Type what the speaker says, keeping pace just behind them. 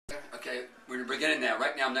beginning now.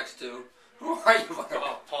 Right now I'm next to, who are you?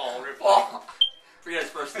 Paul. Paul. Forget his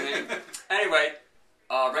first name. Anyway,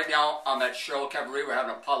 right now I'm at Cheryl Cabaret. We're having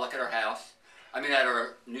a potluck at our house. I mean at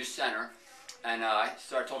our new center. And I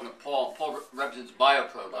started talking to Paul. Paul represents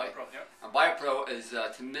BioPro, right? BioPro, yeah. And BioPro is,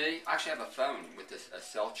 to me, I actually have a phone with this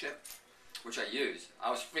cell chip, which I use. I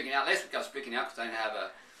was freaking out. Last week I was freaking out because I didn't have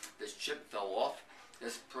this chip fell off.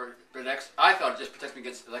 This protects, I thought it just protects me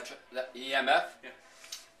against EMF. Yeah.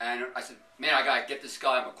 And I said, man, I got to get this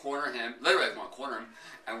guy. I'm going to corner him. Literally, I'm going to corner him.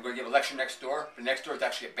 And we're going to give a lecture next door. The next door is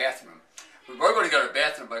actually a bathroom. We were going to go to the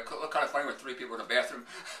bathroom, but it looked kind of funny when 3 people were in the bathroom.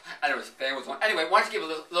 And a fan was on. Anyway, why don't you give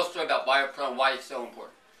a little story about BioPro and why it's so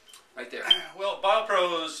important? Right there. Well,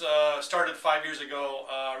 BioPro's started 5 years ago,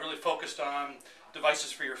 really focused on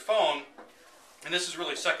devices for your phone. And this is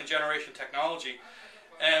really second generation technology.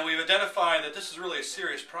 And we've identified that this is really a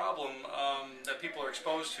serious problem that people are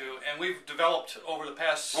exposed to, and we've developed over the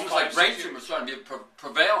past almost like brain tumors starting to be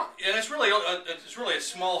prevalent. And it's really a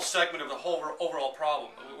small segment of the whole overall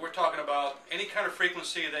problem. We're talking about any kind of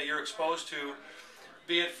frequency that you're exposed to,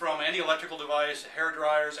 be it from any electrical device, hair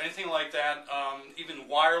dryers, anything like that, even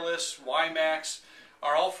wireless, WiMAX,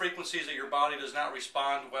 are all frequencies that your body does not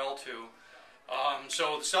respond well to.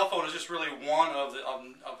 So the cell phone is just really one of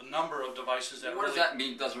a number of devices that. What does that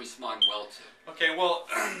mean? Doesn't respond well to? Okay, well,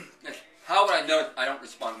 how would I know I don't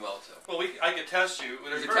respond well to? Well, I could test you.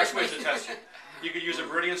 There's various ways to test you. You could use a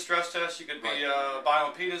Meridian stress test. You could be a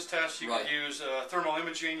bioimpedance test. You could use thermal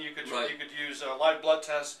imaging. You could use a live blood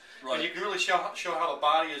test. And you can really show how the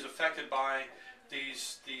body is affected by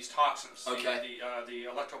these toxins, the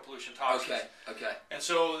electropollution toxins. Okay. And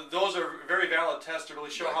so those are very valid tests to really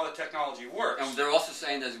show how the technology works. And they're also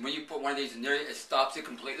saying that when you put one of these in there, it stops it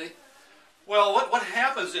completely. Well, what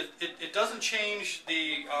happens? It doesn't change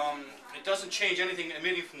it doesn't change anything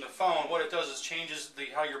emitting from the phone. What it does is changes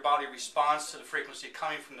how your body responds to the frequency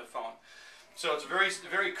coming from the phone. So it's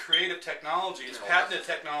very creative technology. It's patented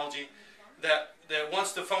technology that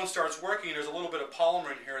once the phone starts working, there's a little bit of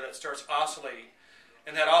polymer in here that starts oscillating.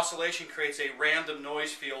 And that oscillation creates a random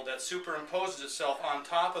noise field that superimposes itself on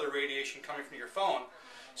top of the radiation coming from your phone.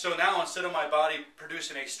 So now instead of my body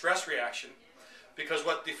producing a stress reaction, because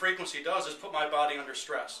what the frequency does is put my body under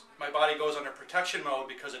stress. My body goes under protection mode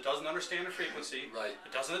because it doesn't understand the frequency. Right.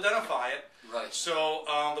 It doesn't identify it. Right. So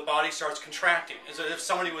the body starts contracting. As if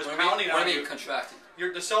somebody was pounding on you. What do you mean contracting?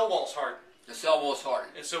 The cell wall's harden. The cell wall's harden.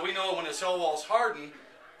 And so we know when the cell wall's harden,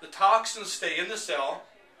 the toxins stay in the cell,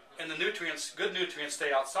 and the nutrients, good nutrients,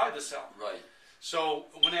 stay outside the cell. Right. So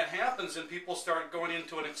when that happens, then people start going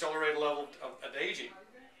into an accelerated level of aging.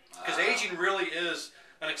 Because aging really is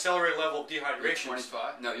an accelerated level of dehydration. You're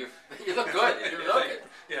 25? No, you look good. You look good.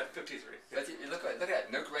 Yeah, 53. Yeah. You look good. Look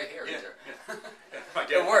at that. No gray hair either.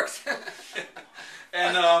 Yeah. It works.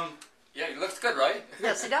 And yeah, he looks good, right?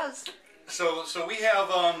 Yes, he does. So we have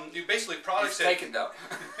basically products It's taken though.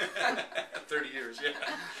 30 years, yeah.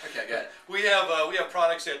 Okay, good. We have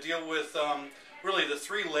products that deal with really the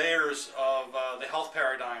 3 layers of the health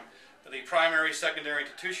paradigm: the primary, secondary,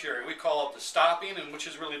 and tertiary. We call it the stopping, and which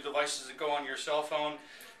is really devices that go on your cell phone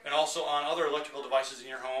and also on other electrical devices in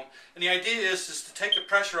your home. And the idea is to take the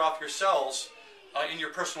pressure off your cells in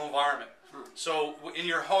your personal environment. So in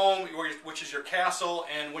your home, which is your castle,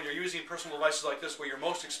 and when you're using personal devices like this where you're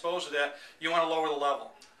most exposed to that, you want to lower the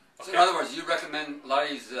level. Okay? So in other words, you recommend a lot of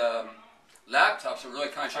these laptops are really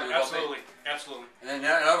kind of showing you Absolutely, absolutely. And then in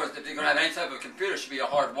other words, if you're going to have any type of computer, it should be a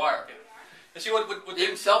hard wire. Yeah. And see what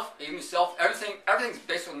everything's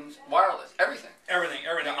based on wireless. Everything. Everything.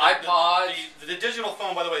 The iPods. The digital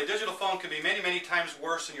phone, by the way, the digital phone can be many, many times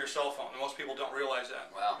worse than your cell phone, and most people don't realize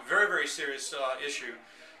that. Wow. Very, very serious issue.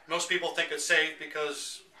 Most people think it's safe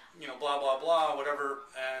because, blah, blah, blah, whatever,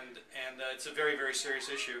 and it's a very, very serious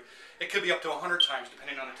issue. It could be up to 100 times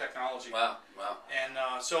depending on the technology. Wow. And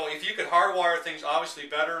so if you could hardwire things, obviously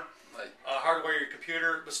better. Right. Hardwire your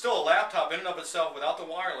computer, but still a laptop in and of itself without the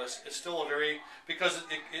wireless is still because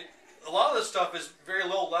a lot of this stuff is very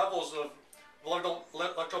low levels of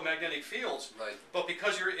electromagnetic fields. Right. But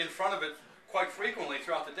because you're in front of it quite frequently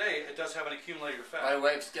throughout the day, it does have an accumulated effect. By the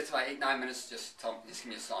way, if it gets about 8-9 minutes, just give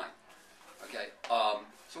me a sign. Okay.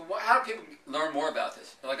 So how do people learn more about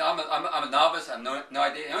this? Like I'm a novice. I have no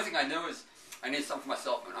idea. The only thing I knew is I need something for my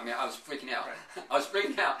cell phone. I mean, I was freaking out. Right. I was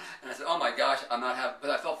freaking out, and I said, "Oh my gosh, But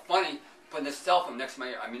I felt funny putting this cell phone next to my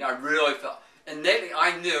ear. I mean, I really felt. Innately,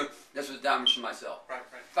 I knew this was damaging myself. Right.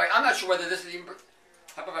 In fact, I'm not sure whether this is even.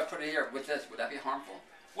 How about if I put it here with this? Would that be harmful?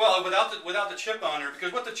 Well, without the chip on there,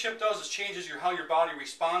 because what the chip does is changes how your body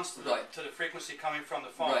responds to the frequency coming from the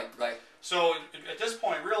phone. Right. So at this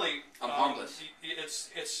point, really, I'm harmless.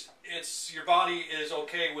 It's your body is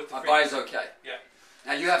okay with the My frequency. body's okay. Yeah.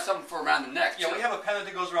 Now you have something for around the neck. Yeah, too. we have a pendant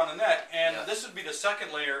that goes around the neck, and Yeah. this would be the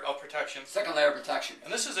second layer of protection. Second layer of protection.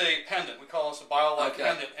 And this is a pendant. We call this a BioLife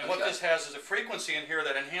pendant. And what Okay. this has is a frequency in here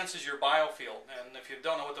that enhances your biofield. And if you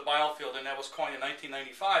don't know what the biofield, and that was coined in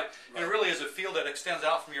 1995, and it really is a field that extends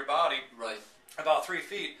out from your body Right. about 3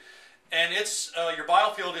 feet. And it's your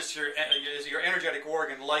biofield is your energetic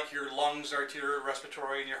organ, like your lungs are to your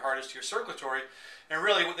respiratory and your heart is to your circulatory. And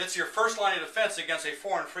really, it's your first line of defense against a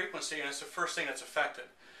foreign frequency, and it's the first thing that's affected.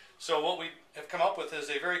 So what we have come up with is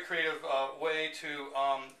a very creative way to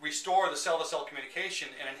restore the cell-to-cell communication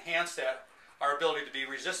and enhance our ability to be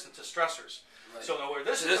resistant to stressors. Right. So where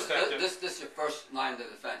this is effective. This is your first line of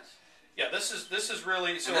defense. Yeah, this is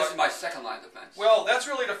really. So and this is my second line of defense. Well, that's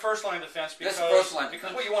really the first line of defense because,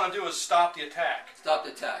 because what you want to do is stop the attack. Stop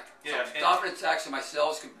the attack. Yeah, so stop an attack so my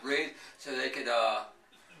cells can breathe, so they could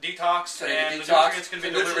detox, so and detox, the nutrients can be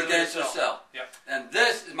delivered to the cell. Yeah. And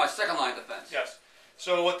this is my second line of defense. Yes.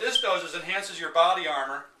 So what this does is enhances your body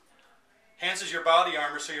armor, so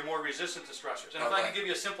you're more resistant to stressors. And if I could give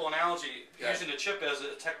you a simple analogy, using the chip as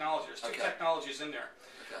a technology, there's two technologies in there.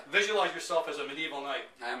 Okay. Visualize yourself as a medieval knight.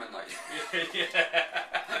 I am a knight. Yeah.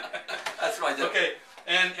 That's what I do. Okay.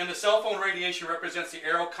 And the cell phone radiation represents the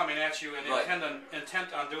arrow coming at you and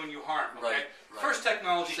intent on doing you harm. Okay. Right. First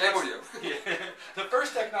technology. Same with you. The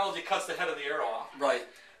first technology cuts the head of the arrow off. Right.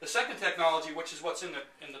 The second technology, which is what's in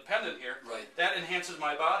the pendant here, right. that enhances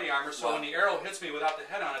my body armor, so when the arrow hits me without the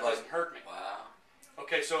head on, it doesn't hurt me. Wow.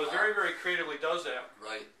 Okay, so it very, very creatively does that.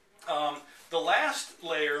 Right. The last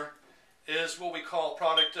layer is what we call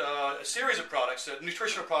a series of products,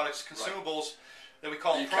 nutritional products, consumables that we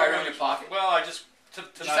call. You carry in your pocket? Well, I just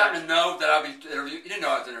just happen to know that I'll be interviewed. You didn't know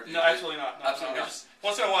I was interviewed. No, absolutely not. Absolutely not. Just,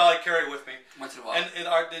 once in a while, I carry it with me. Once in a while. And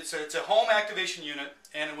it's a home activation unit,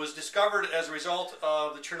 and it was discovered as a result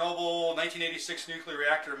of the Chernobyl 1986 nuclear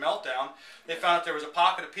reactor meltdown. They found that there was a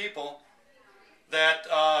pocket of people that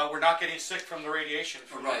were not getting sick from the radiation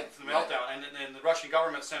from the meltdown, and the Russian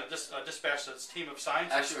government sent a dispatched its team of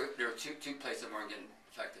scientists. Actually, there were two places that weren't getting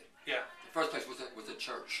affected. Yeah. The first place was a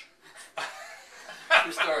church.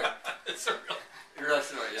 True story. It's a real.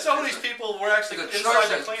 Story, yeah. Some of these people were actually the inside the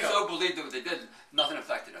church cleanup. so believed that what they did, nothing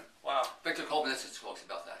affected them. Wow. Victor Kolbanitzis talks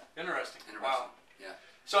about that. Interesting. Wow. Yeah.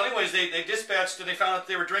 So anyways, they dispatched, and they found that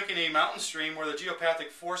they were drinking a mountain stream where the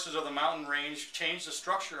geopathic forces of the mountain range changed the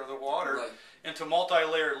structure of the water into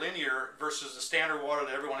multi-layered linear versus the standard water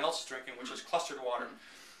that everyone else is drinking, which is clustered water.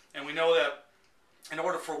 And we know that in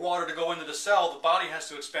order for water to go into the cell, the body has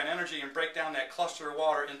to expend energy and break down that cluster of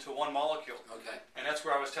water into one molecule. Okay. And that's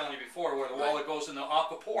where I was telling you before, where the water goes in the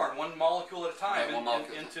aquaporin, one molecule at a time,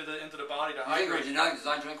 into the body to hydrate. You think we're genetically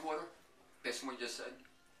designed to drink water, based on what you just said?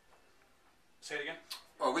 Say it again?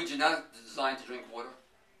 Are we genetically designed to drink water?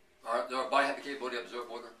 Does our body have the capability to absorb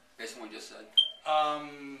water, based on what you just said?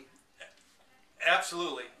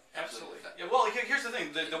 Absolutely. Yeah, well, here's the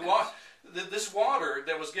thing. This water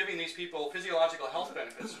that was giving these people physiological health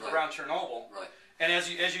benefits around Chernobyl, and as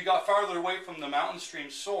you got farther away from the mountain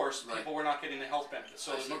stream source, people were not getting the health benefits.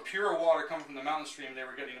 So the pure water coming from the mountain stream, they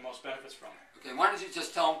were getting the most benefits from. Okay, why don't you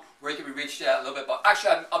just tell them where you can be reached at a little bit? But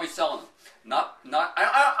actually, I'll be selling them.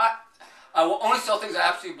 I will only sell things I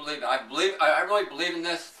absolutely believe in. I really believe in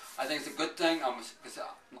this. I think it's a good thing.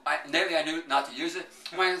 Lately, I knew not to use it.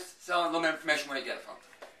 I'm going to sell a little bit of information where you get it from.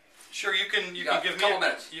 Sure, you can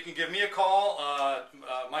give me a call.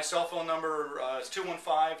 My cell phone number is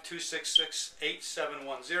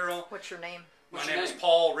 215-266-8710. What's your name? My name is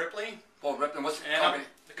Paul Ripley. Paul Ripley. What's the company?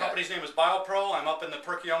 The company's name is BioPro. I'm up in the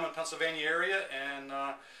Perkiomen, Pennsylvania area, and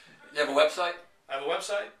you have a website? I have a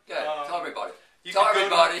website. Yeah, tell everybody. Tell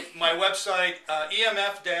everybody. My website,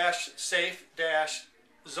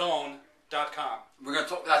 emf-safe-zone.com. We're going to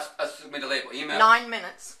talk. That's going to be the label. EMF. 9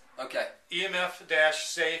 minutes. Okay.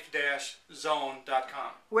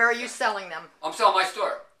 emf-safe-zone.com. Where are you selling them? I'm selling my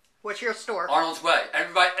store. What's your store? Arnold's Way.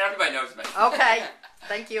 Everybody knows me. Okay.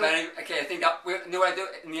 Thank you. Okay, I think you know what I do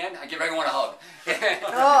in the end? I give everyone a hug.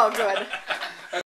 Oh, good.